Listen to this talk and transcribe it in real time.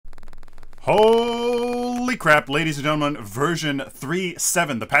Holy crap, ladies and gentlemen, version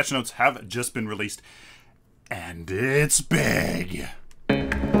 3.7. The patch notes have just been released, and it's big.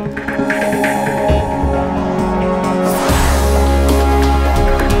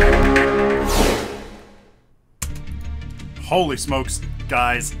 Holy smokes,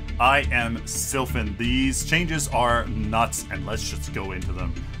 guys, I am Sylphin. These changes are nuts, and let's just go into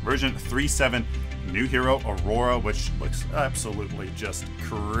them. Version 3.7. New hero, Aurora, which looks absolutely just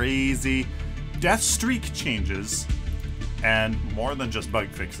crazy. Death streak changes, and more than just bug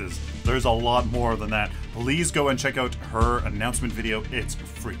fixes. There's a lot more than that. Please go and check out her announcement video. It's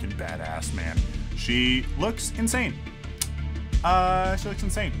freaking badass, man. She looks insane. And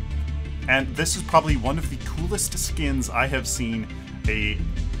this is probably one of the coolest skins I have seen. A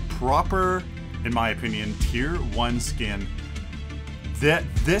proper, in my opinion, tier 1 skin. There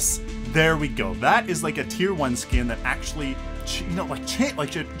we go. That is like a tier 1 skin that actually, she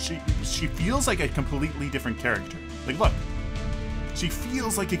feels like a completely different character. Like, look, she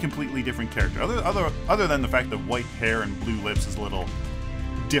feels like a completely different character. Other than the fact that white hair and blue lips is a little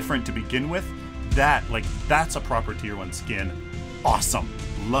different to begin with, that's a proper tier 1 skin. Awesome.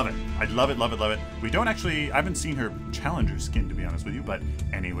 Love it. I love it, love it, love it. I haven't seen her challenger skin, to be honest with you, but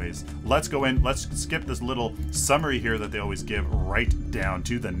anyways, let's go in. Let's skip this little summary here that they always give right down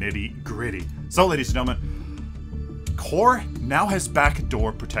to the nitty gritty. So, ladies and gentlemen, Core now has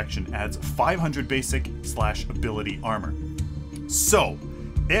backdoor protection, adds 500 basic / ability armor. So,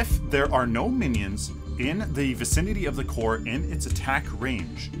 if there are no minions in the vicinity of the core in its attack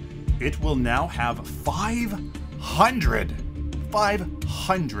range, it will now have 500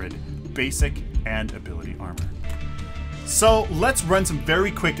 basic and ability armor. So let's run some very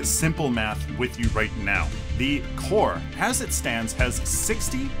quick, simple math with you right now. The core, as it stands, has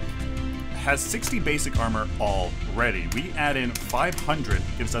 60 basic armor already. We add in 500,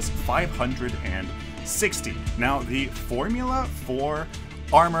 gives us 560. Now the formula for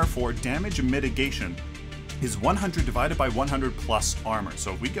armor for damage mitigation is 100 divided by 100 plus armor.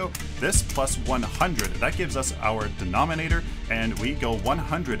 So if we go this plus 100, that gives us our denominator, and we go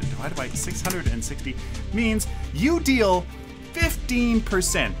 100 divided by 660 means you deal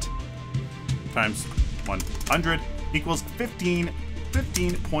 15% times 100 equals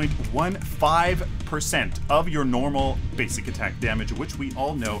 15.15% of your normal basic attack damage, which we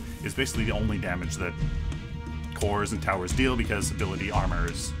all know is basically the only damage that cores and towers deal because abilities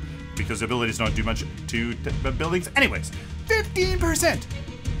don't do much to buildings. Anyways, 15%!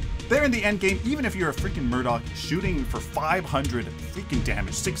 There in the end game, even if you're a freaking Murdoch shooting for 500 freaking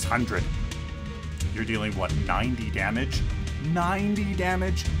damage, 600, you're dealing, what, 90 damage? 90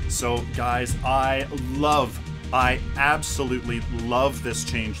 damage? So, guys, I absolutely love this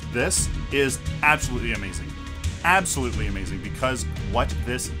change. This is absolutely amazing. Absolutely amazing, because what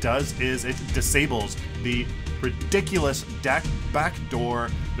this does is it disables the ridiculous backdoor.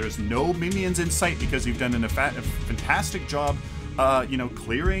 There's no minions in sight because you've done a fantastic job,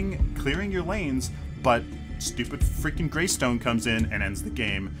 clearing your lanes, but stupid freaking Greystone comes in and ends the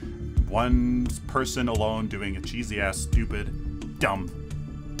game. One person alone doing a cheesy ass, stupid, dumb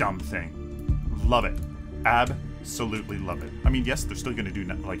thing. Love it. Absolutely love it. I mean, yes, they're still gonna do,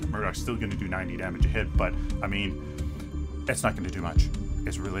 Murdoch's still gonna do 90 damage a hit, but I mean, it's not gonna do much.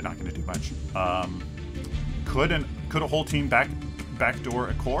 It's really not gonna do much. Could a whole team backdoor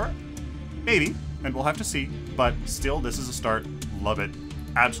a core? Maybe, and we'll have to see. But still, this is a start. Love it.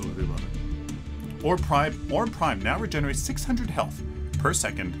 Absolutely love it. Orb Prime now regenerates 600 health per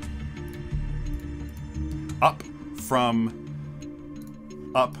second. Up from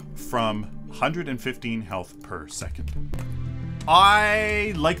 115 health per second.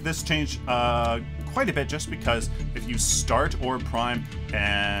 I like this change quite a bit, just because if you start Orb Prime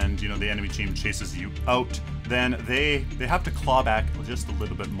and the enemy team chases you out, then they have to claw back just a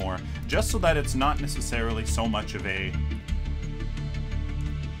little bit more, just so that it's not necessarily so much of a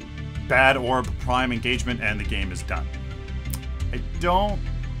bad Orb Prime engagement and the game is done.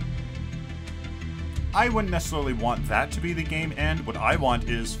 I wouldn't necessarily want that to be the game end. What I want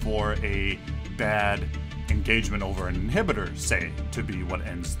is for a bad engagement over an inhibitor, say, to be what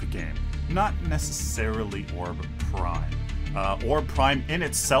ends the game. Not necessarily Orb Prime. Orb Prime in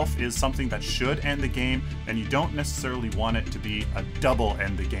itself is something that should end the game, and you don't necessarily want it to be a double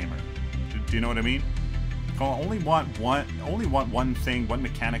end the gamer. Do you know what I mean? I only want one thing, one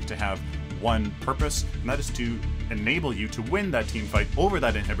mechanic to have one purpose, and that is to enable you to win that team fight over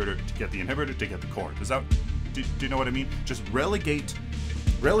that inhibitor, to get the inhibitor, to get the core. Do you know what I mean? Just relegate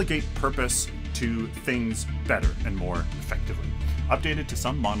purpose to things better and more effectively. Updated to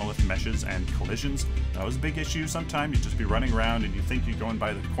some monolith meshes and collisions. That was a big issue. Sometimes you'd just be running around and you think you're going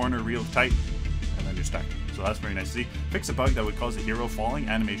by the corner real tight, and then you're stuck. So that's very nice to see. Fix a bug that would cause a hero falling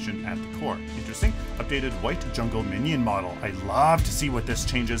animation at the core. Interesting. Updated white jungle minion model. I love to see what this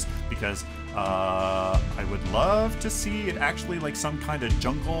changes, because I would love to see it actually like some kind of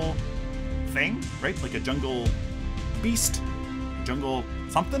jungle thing, right? Like a jungle beast, jungle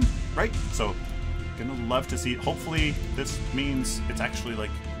something, right? So gonna love to see it. Hopefully this means it's actually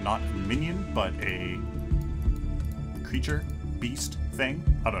like not a minion, but a creature, beast thing.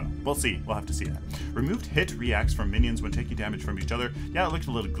 I don't know. We'll see. We'll have to see that. Removed hit reacts from minions when taking damage from each other. Yeah, it looked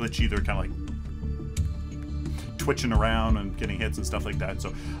a little glitchy. They're kind of like twitching around and getting hits and stuff like that.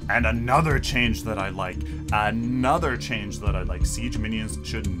 So, and another change that I like. Siege minions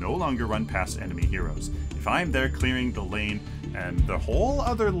should no longer run past enemy heroes. If I'm there clearing the lane and the whole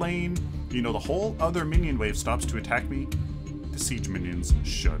other lane, you know, the whole other minion wave stops to attack me, the siege minions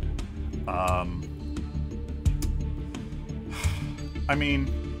should. I mean,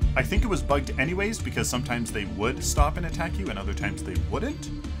 I think it was bugged anyways, because sometimes they would stop and attack you and other times they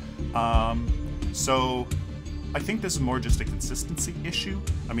wouldn't. So I think this is more just a consistency issue.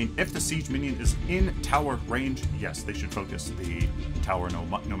 I mean, if the siege minion is in tower range, yes, they should focus the tower no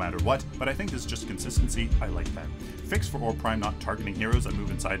matter what, but I think this is just consistency. I like that. Fix for Ore Prime not targeting heroes that move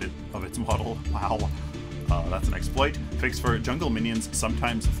inside of its model. Wow. That's an exploit. Fix for jungle minions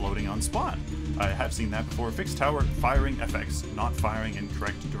sometimes floating on spawn. I have seen that before. Fix tower firing effects, not firing in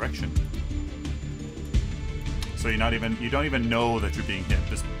correct direction. So you don't even know that you're being hit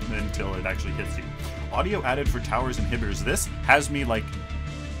until it actually hits you. Audio added for towers inhibitors. This has me like,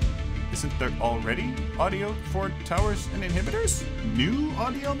 isn't there already audio for towers and inhibitors? New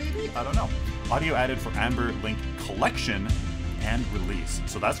audio maybe? I don't know. Audio added for Amber Link collection and release.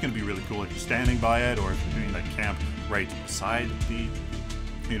 So that's going to be really cool if you're standing by it, or if you're doing that camp right beside the,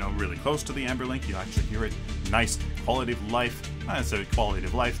 you know, really close to the Amber Link, you actually hear it. Nice quality of life. Not necessarily quality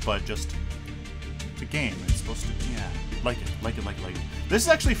of life, but just the game. It's supposed to, yeah, like it. This is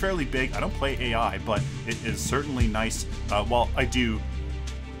actually fairly big. I don't play AI, but it is certainly nice. Well, I do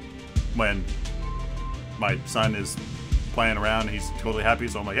when my son is playing around and he's totally happy,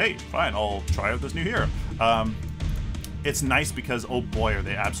 so I'm like, hey, fine, I'll try out this new hero. It's nice because, oh boy, are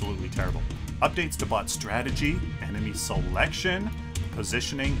they absolutely terrible. Updates to bot strategy, enemy selection,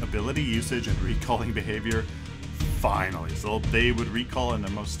 positioning, ability usage, and recalling behavior. Finally. So they would recall in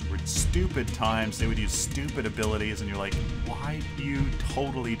the most stupid times. They would use stupid abilities, and you're like, why? You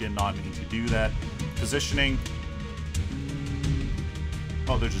totally did not mean to do that. Positioning.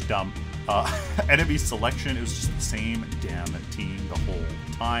 Oh, they're just dumb. Enemy selection, it was just the same damn team the whole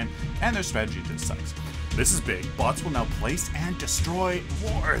time, and their strategy just sucks. This is big. Bots will now place and destroy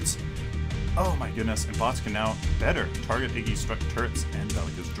wards. Oh my goodness, and bots can now better target Iggy-struck turrets and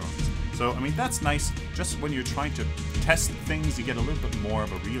Bellica's drones. So, I mean, that's nice. Just when you're trying to test things, you get a little bit more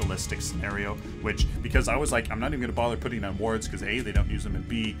of a realistic scenario, which, because I was like, I'm not even going to bother putting down wards, because A, they don't use them, and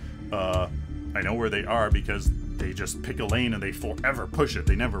B, I know where they are because they just pick a lane and they forever push it.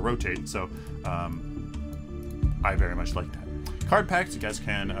 They never rotate, so I very much like that. Card packs, you guys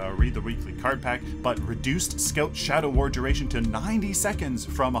can read the weekly card pack, but reduced Scout Shadow War duration to 90 seconds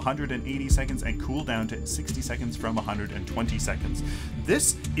from 180 seconds and cooldown to 60 seconds from 120 seconds.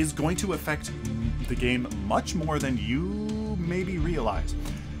 This is going to affect the game much more than you maybe realize.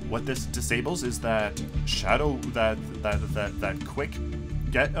 What this disables is that shadow, that quick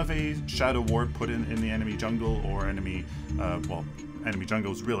get of a Shadow Ward put in the enemy jungle or enemy, well, enemy jungle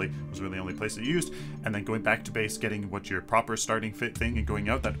was really the only place it used, and then going back to base, getting what your proper starting fit thing and going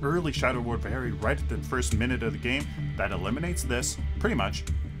out, that early Shadow Ward very right at the first minute of the game, that eliminates this pretty much.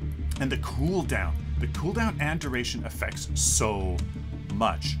 And the cooldown and duration affects so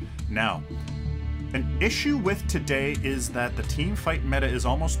much. Now, an issue with today is that the team fight meta is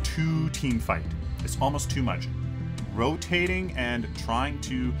almost too team fight. It's almost too much. Rotating and trying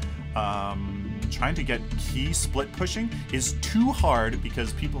to get key split pushing is too hard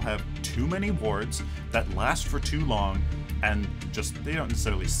because people have too many wards that last for too long, and just they don't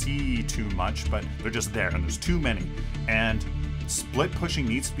necessarily see too much, but they're just there, and there's too many. And split pushing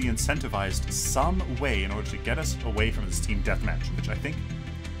needs to be incentivized some way in order to get us away from this team deathmatch, which I think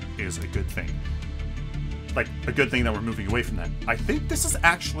is a good thing. Like, a good thing that we're moving away from that. I think this is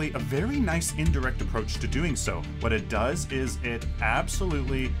actually a very nice indirect approach to doing so. What it does is it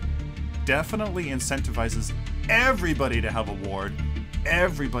absolutely, definitely incentivizes everybody to have a ward,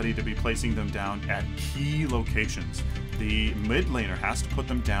 everybody to be placing them down at key locations. The mid laner has to put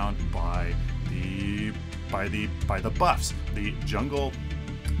them down by the buffs. The jungle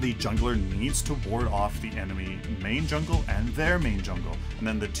the jungler needs to ward off the enemy main jungle and their main jungle, and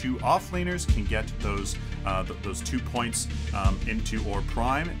then the two offlaners can get those 2 points into Or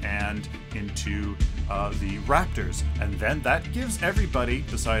Prime and into the Raptors, and then that gives everybody,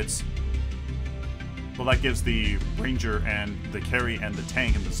 besides, well, that gives the Ranger and the carry and the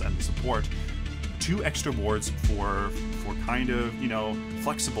tank and the support 2 extra wards for kind of, you know,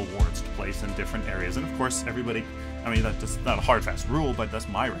 flexible wards to place in different areas. And of course, everybody, I mean, that's not a hard, fast rule, but that's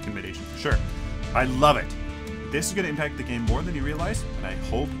my recommendation for sure. I love it. This is going to impact the game more than you realize, and I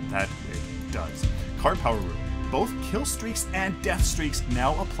hope that it does. Card power rule. Both kill streaks and death streaks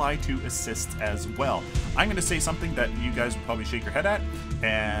now apply to assists as well. I'm going to say something that you guys will probably shake your head at,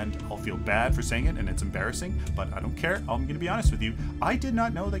 and I'll feel bad for saying it, and it's embarrassing, but I don't care. I'm going to be honest with you. I did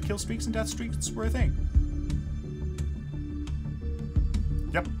not know that kill streaks and death streaks were a thing.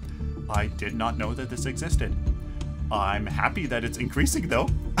 Yep, I did not know that this existed. I'm happy that it's increasing, though.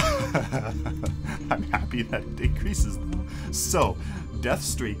 I'm happy that it increases, though. So, death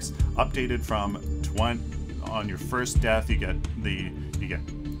streaks updated from 20 on your first death. You get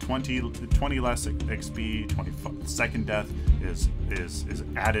 20 less XP. 20 second death is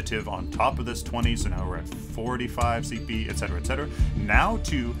additive on top of this 20. So now we're at 45 CP, etc., etc. Now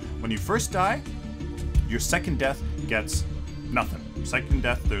to when you first die, your second death gets nothing. Second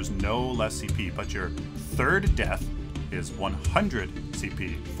death, there's no less CP, but your third death is 100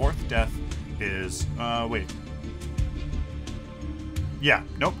 CP. Fourth death is, wait. Yeah,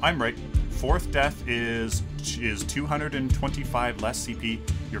 nope, I'm right. Fourth death is 225 less CP.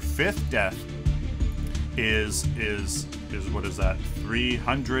 Your fifth death is what is that?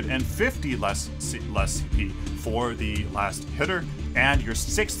 350 less CP for the last hitter, and your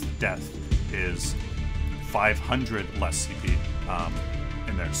sixth death is 500 less CP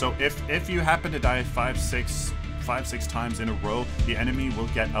in there. So if you happen to die 5-6 times in a row, the enemy will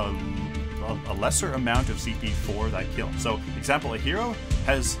get a lesser amount of CP for that kill. So, example, a hero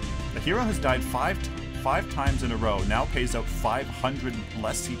has died five times in a row, now pays out 500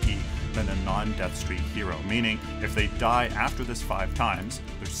 less CP than a non-death streak hero. Meaning, if they die after this 5 times,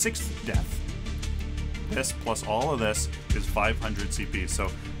 their sixth death, this plus all of this is 500 CP. So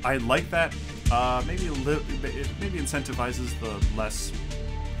I like that. Maybe maybe incentivizes the less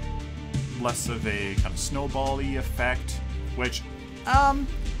of a kind of snowball-y effect, which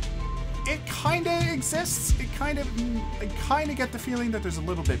it kind of exists. I kind of get the feeling that there's a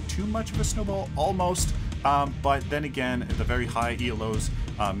little bit too much of a snowball, almost. But then again, at the very high ELOs,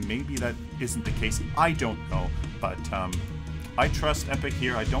 maybe that isn't the case. I don't know, but I trust Epic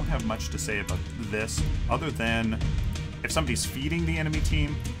here. I don't have much to say about this, other than if somebody's feeding the enemy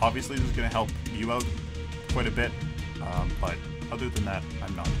team, obviously this is going to help you out quite a bit. But other than that,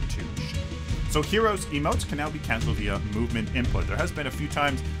 I'm not too sure. So heroes' emotes can now be cancelled via movement input. There has been a few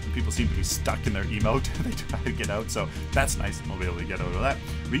times when people seem to be stuck in their emote. They try to get out, so that's nice. We'll be able to get out of that.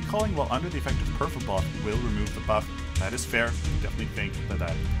 Recalling while under the effect of Purple buff will remove the buff. That is fair. Definitely think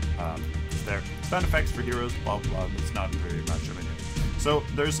that is there. Stun effects for heroes, blah blah. It's not very much of it. So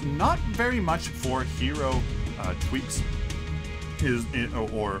there's not very much for hero tweaks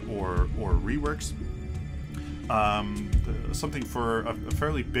or reworks. Something for a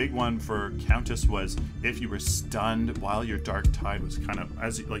fairly big one for Countess was if you were stunned while your Dark Tide was kind of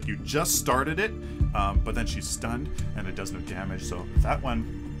like you just started it, but then she's stunned and it does no damage. So that one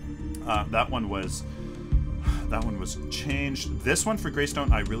was changed. This one for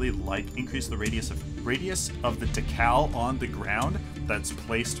Greystone I really like. Increase the radius of the decal on the ground that's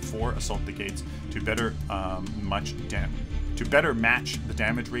placed for Assault the Gates to better match the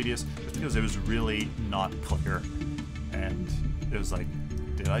damage radius, just because it was really not clear. And it was like,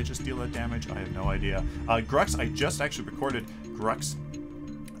 did I just deal that damage? I have no idea. Grux, I just actually recorded Grux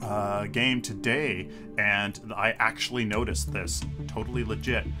game today, and I actually noticed this. Totally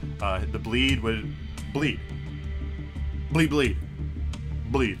legit. The bleed would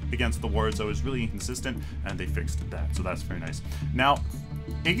bleed against the ward, so it was really inconsistent, and they fixed that, so that's very nice. Now,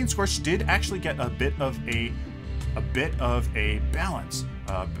 Aegon Scorch did actually get a bit of a balance.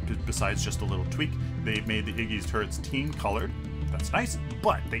 Besides just a little tweak, they made the Iggy's turrets team colored. That's nice,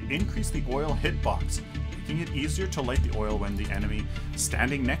 but they increased the oil hitbox, making it easier to light the oil when the enemy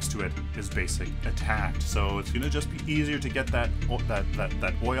standing next to it is basic attacked. So it's gonna just be easier to get that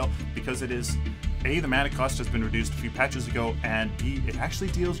oil, because it is A, the mana cost has been reduced a few patches ago, and B, it actually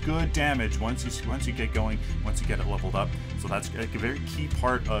deals good damage once you get going, once you get it leveled up. So that's a very key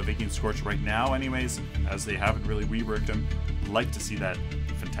part of Aegon Scorch right now anyways, as they haven't really reworked them. Like to see that.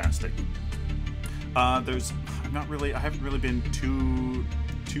 Fantastic. I haven't really been too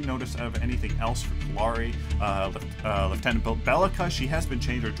too notice of anything else for Kalari. Lieutenant Bellica, she has been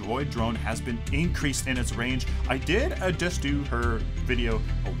changed. Her droid drone has been increased in its range. I did just do her video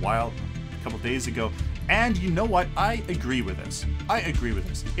a couple days ago, and you know what? I agree with this.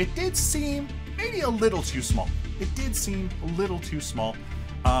 It did seem maybe a little too small.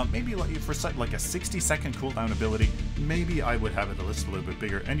 Maybe like for like a 60-second cooldown ability, maybe I would have it a little bit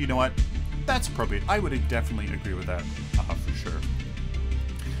bigger. And you know what? That's appropriate. I would definitely agree with that for sure.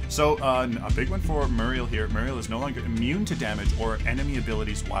 So a big one for Muriel here. Muriel is no longer immune to damage or enemy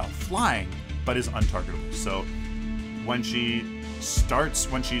abilities while flying, but is untargetable. So when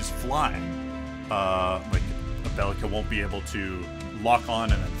she's flying, like Bellica won't be able to lock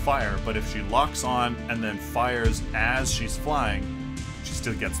on and then fire, but if she locks on and then fires as she's flying, she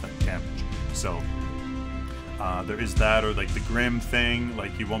still gets that damage. So there is that, or like the Grim thing,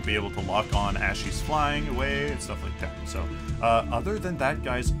 like you won't be able to lock on as she's flying away and stuff like that. So other than that,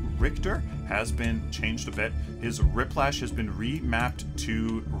 guys, Richter has been changed a bit. His Riplash has been remapped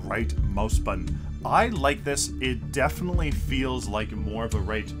to right mouse button. I like this. It definitely feels like more of a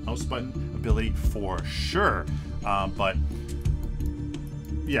right mouse button ability for sure. But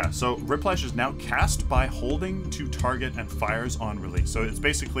yeah, so Riplash is now cast by holding to target and fires on release. So it's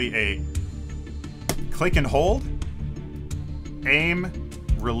basically a click and hold, aim,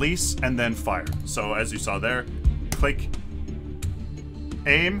 release, and then fire. So as you saw there, click,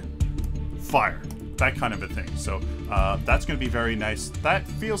 aim, fire. That kind of a thing. So that's going to be very nice. That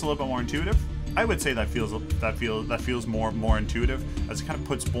feels a little bit more intuitive. I would say that feels more intuitive, as it kind of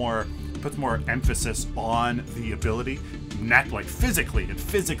puts more emphasis on the ability. Not like physically, it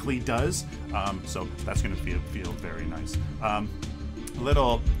physically does. So that's going to feel very nice.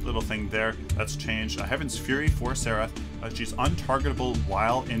 Little thing there that's changed. Heaven's Fury for Serath. She's untargetable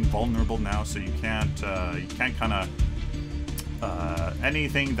while invulnerable now, so you can't kind of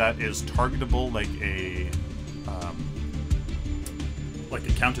anything that is targetable, like a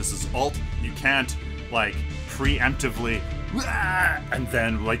Countess's ult. You can't like preemptively, and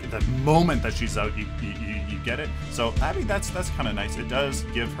then like the moment that she's out, you get it. So I mean that's kind of nice. It does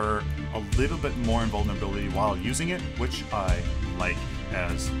give her a little bit more invulnerability while using it, which I like,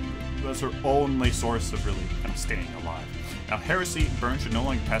 as that's her only source of really kind of staying alive. Now Heresy Burn should no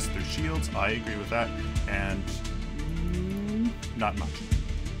longer pass through shields. I agree with that, and not much.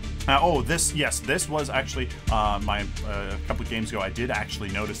 This was actually a couple of games ago. I did actually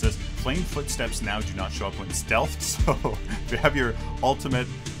notice this. Flame footsteps now do not show up when stealthed. So if you have your ultimate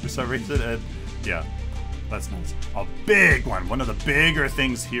for some reason, and yeah, that's nice. A big one. One of the bigger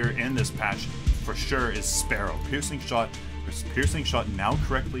things here in this patch for sure is Sparrow. Piercing shot. Piercing shot now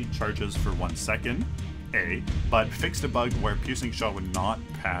correctly charges for 1 second, but fixed a bug where piercing shot would not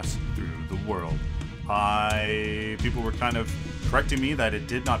pass through the world. People were kind of correcting me that it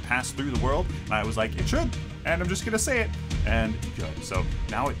did not pass through the world, and I was like, it should, and I'm just gonna say it, and good. So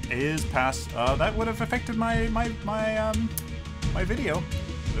now it is past. That would have affected my video.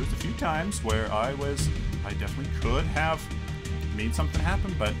 There was a few times where I definitely could have made something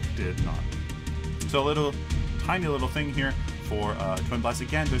happen, but did not. So a tiny little thing here for Twin Blast.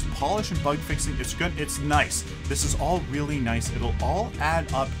 Again, there's polish and bug fixing. It's good. It's nice. This is all really nice. It'll all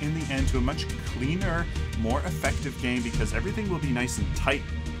add up in the end to a much cleaner, more effective game, because everything will be nice and tight,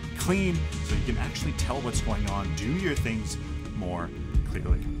 clean, so you can actually tell what's going on, do your things more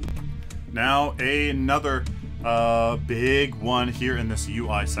clearly. Now, another big one here in this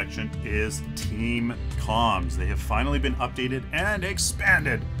UI section is Team Comms. They have finally been updated and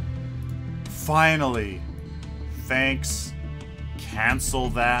expanded. Finally. Thanks. Cancel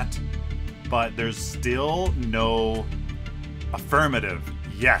that. But there's still no affirmative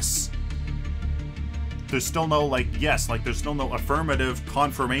yes. There's still no there's still no affirmative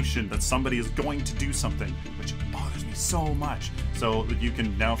confirmation that somebody is going to do something, which bothers me so much. So you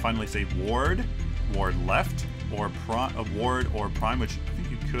can now finally say ward left, or ward or prime, which I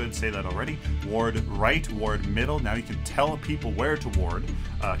think you could say that already. Ward right, ward middle. Now you can tell people where to ward.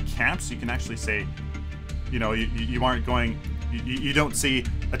 Camps, you can actually say, you know, you aren't going, you don't see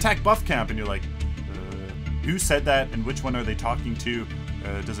attack buff camp and you're like, who said that and which one are they talking to?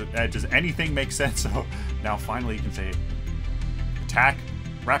 Does anything make sense? So now finally you can say attack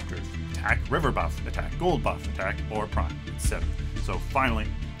raptors, attack river buff, attack gold buff, attack or prime, etc. So finally,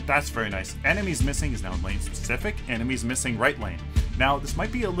 that's very nice. Enemies missing is now lane specific. Enemies missing right lane. Now this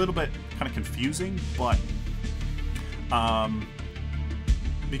might be a little bit kind of confusing, but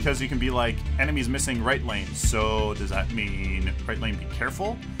because you can be like, enemies missing right lane, so does that mean right lane be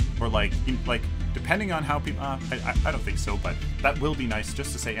careful? Or like depending on how people, I don't think so, but that will be nice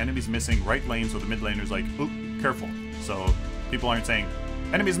just to say enemies missing right lane, so the mid laner's like, oop, careful. So people aren't saying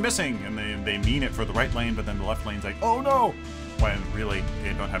enemies missing, and they mean it for the right lane, but then the left lane's like, oh no, when really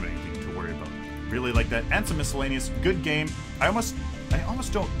they don't have anything to worry about. Really like that. And some miscellaneous. Good game. I almost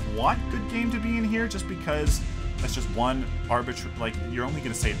don't want good game to be in here, just because that's just one arbitrary, like, you're only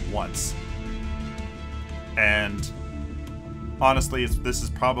going to say it once. And honestly, this is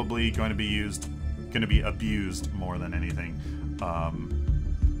probably going to be abused more than anything.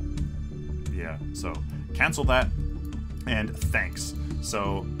 Yeah, so cancel that, and thanks.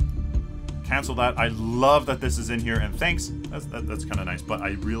 So cancel that. I love that this is in here, and thanks. That's kind of nice, but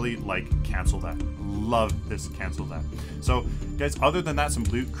I really like cancel that. Love this cancel that. So guys, other than that, some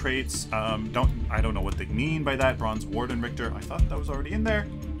loot crates. I don't know what they mean by that. Bronze Warden Richter, I thought that was already in there.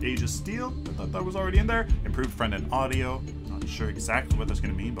 Age of Steel, I thought that was already in there. Improved front end audio, not sure exactly what that's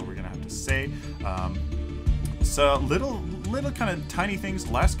going to mean, but we're going to have to say. So little kind of tiny things.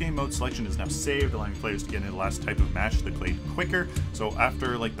 Last game mode selection is now saved, allowing players to get into the last type of match they played quicker. So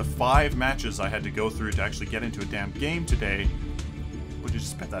after like the 5 matches I had to go through to actually get into a damn game today, would you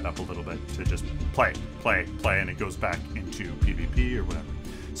just sped that up a little bit to just play, and it goes back into PvP or whatever.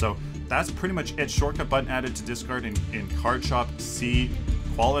 So that's pretty much it. Shortcut button added to discard in Card Shop C.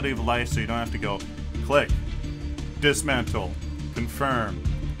 Quality of life, so you don't have to go click, dismantle, confirm.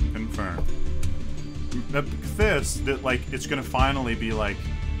 That like it's gonna finally be like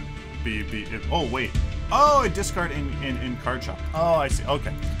oh wait, oh, a discard in Card Shop. Oh, I see.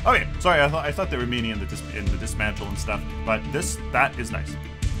 Okay, sorry, I thought they were meaning in the dismantle and stuff, but that is nice.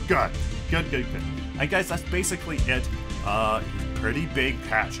 Good. And guys, that's basically it. Pretty big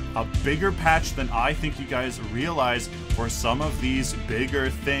patch, a bigger patch than I think you guys realize for some of these bigger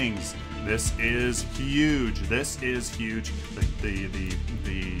things. This is huge. The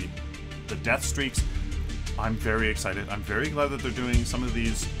death streaks, I'm very excited. I'm very glad that they're doing some of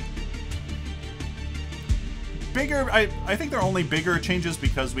these bigger, I think they're only bigger changes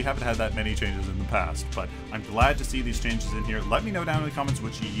because we haven't had that many changes in the past, but I'm glad to see these changes in here. Let me know down in the comments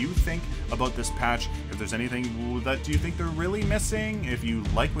what you think about this patch, if there's anything that you think they're really missing, if you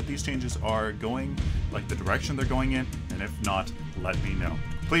like what these changes are going, like the direction they're going in, and if not, let me know.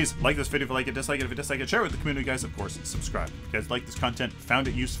 Please like this video if you like it, dislike it if you dislike it, share it with the community, guys, of course, subscribe. If you guys like this content, found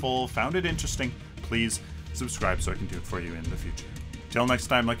it useful, found it interesting, please subscribe so I can do it for you in the future. Till next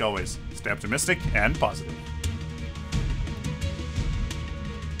time, like always, stay optimistic and positive.